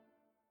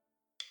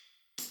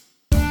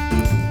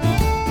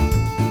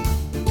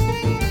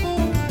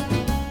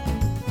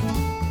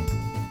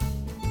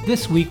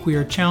This week we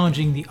are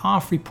challenging the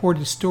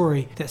oft-reported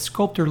story that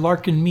sculptor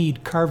Larkin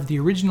Mead carved the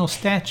original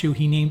statue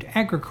he named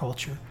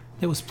Agriculture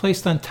that was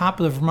placed on top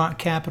of the Vermont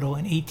Capitol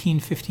in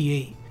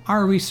 1858.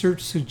 Our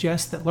research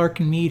suggests that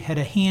Larkin Mead had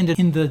a hand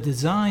in the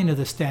design of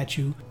the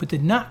statue, but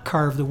did not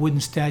carve the wooden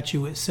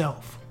statue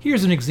itself.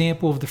 Here's an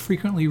example of the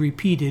frequently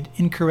repeated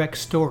incorrect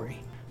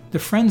story. The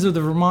Friends of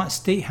the Vermont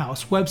State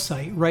House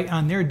website write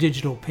on their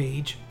digital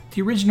page,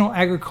 "The original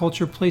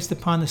agriculture placed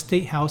upon the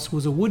State House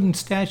was a wooden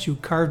statue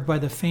carved by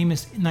the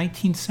famous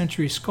 19th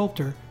century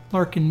sculptor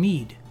Larkin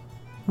Mead."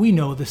 We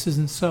know this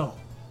isn't so.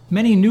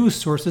 Many news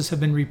sources have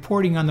been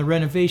reporting on the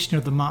renovation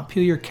of the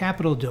Montpelier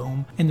Capitol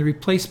Dome and the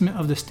replacement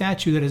of the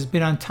statue that has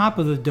been on top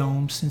of the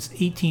dome since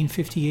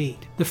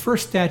 1858. The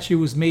first statue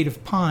was made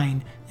of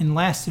pine and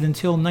lasted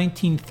until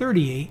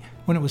 1938,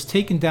 when it was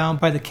taken down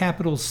by the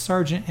Capitol's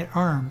Sergeant at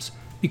Arms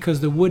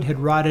because the wood had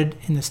rotted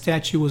and the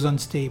statue was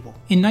unstable.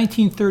 In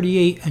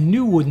 1938, a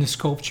new wooden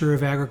sculpture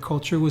of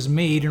Agriculture was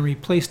made and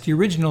replaced the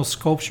original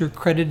sculpture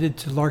credited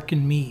to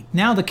Larkin Mead.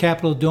 Now the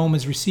Capitol Dome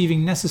is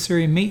receiving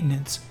necessary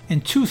maintenance,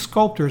 and 2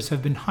 sculptors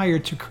have been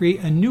hired to create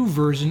a new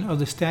version of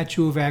the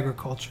Statue of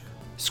Agriculture.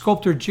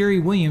 Sculptor Jerry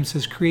Williams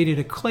has created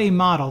a clay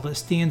model that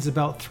stands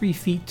about 3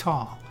 feet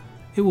tall.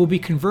 It will be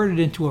converted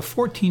into a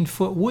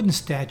 14-foot wooden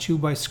statue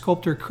by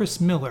sculptor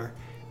Chris Miller,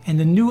 and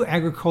the new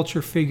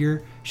Agriculture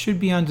figure should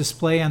be on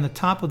display on the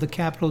top of the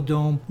Capitol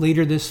Dome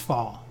later this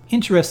fall.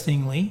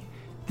 Interestingly,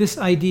 this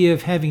idea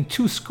of having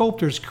 2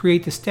 sculptors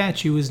create the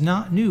statue is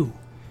not new.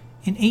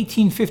 In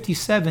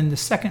 1857, the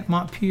second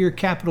Montpelier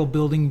Capitol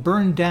Building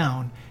burned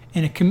down,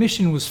 and a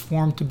commission was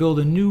formed to build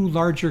a new,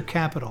 larger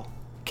Capitol.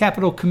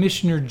 Capitol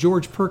Commissioner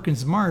George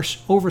Perkins Marsh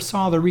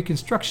oversaw the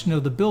reconstruction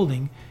of the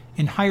building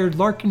and hired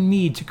Larkin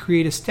Mead to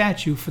create a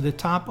statue for the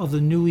top of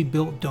the newly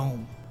built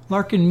dome.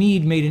 Larkin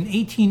Mead made an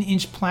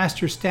 18-inch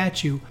plaster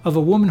statue of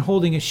a woman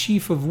holding a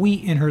sheaf of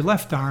wheat in her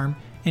left arm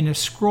and a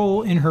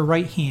scroll in her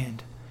right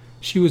hand.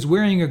 She was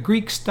wearing a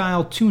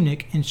Greek-style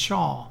tunic and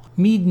shawl.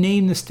 Mead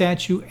named the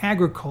statue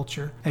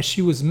Agriculture, as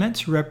she was meant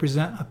to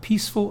represent a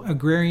peaceful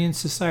agrarian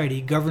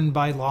society governed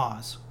by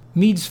laws.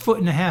 Mead's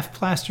 1.5-foot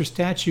plaster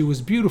statue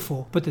was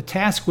beautiful, but the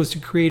task was to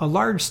create a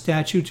large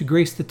statue to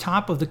grace the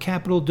top of the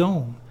Capitol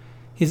Dome.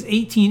 His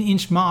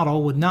 18-inch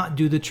model would not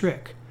do the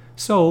trick.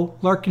 So,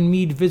 Larkin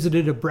Mead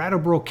visited a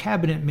Brattleboro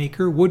cabinet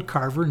maker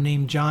woodcarver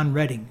named John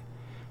Redding.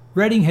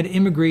 Redding had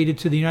immigrated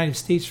to the United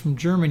States from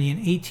Germany in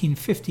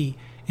 1850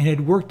 and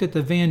had worked at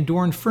the Van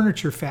Dorn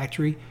furniture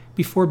factory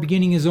before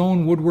beginning his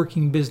own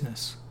woodworking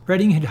business.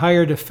 Redding had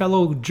hired a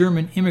fellow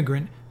German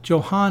immigrant,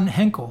 Johann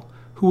Henkel,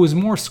 who was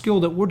more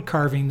skilled at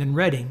woodcarving than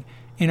Redding,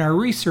 and our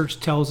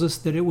research tells us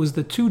that it was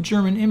the 2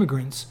 German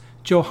immigrants,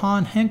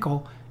 Johann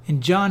Henkel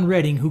and John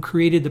Redding, who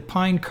created the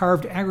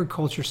pine-carved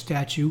Agriculture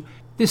statue.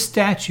 This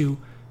statue,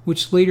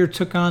 which later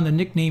took on the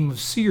nickname of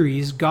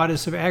Ceres,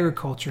 goddess of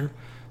agriculture,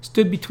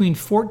 stood between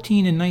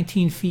 14 and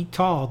 19 feet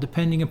tall,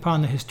 depending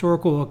upon the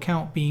historical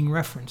account being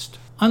referenced.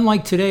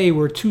 Unlike today,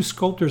 where 2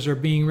 sculptors are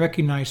being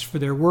recognized for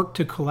their work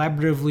to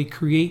collaboratively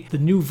create the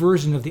new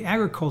version of the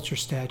Agriculture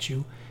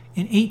statue,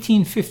 in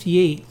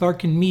 1858,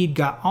 Larkin Mead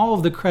got all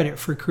of the credit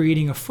for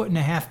creating a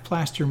 1.5-foot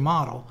plaster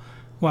model,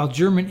 while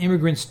German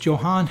immigrants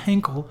Johann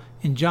Henkel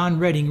and John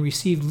Redding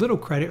received little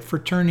credit for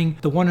turning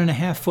the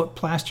 1.5-foot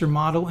plaster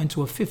model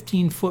into a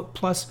 15-foot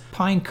plus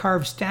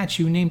pine-carved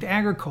statue named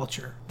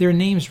Agriculture. Their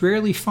names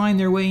rarely find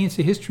their way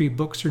into history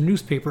books or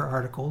newspaper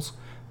articles,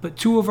 but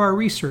 2 of our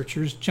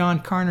researchers, John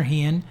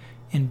Carnahan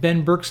and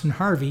Ben Berkson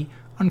Harvey,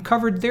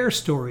 uncovered their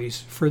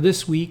stories for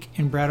This Week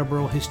in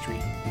Brattleboro History.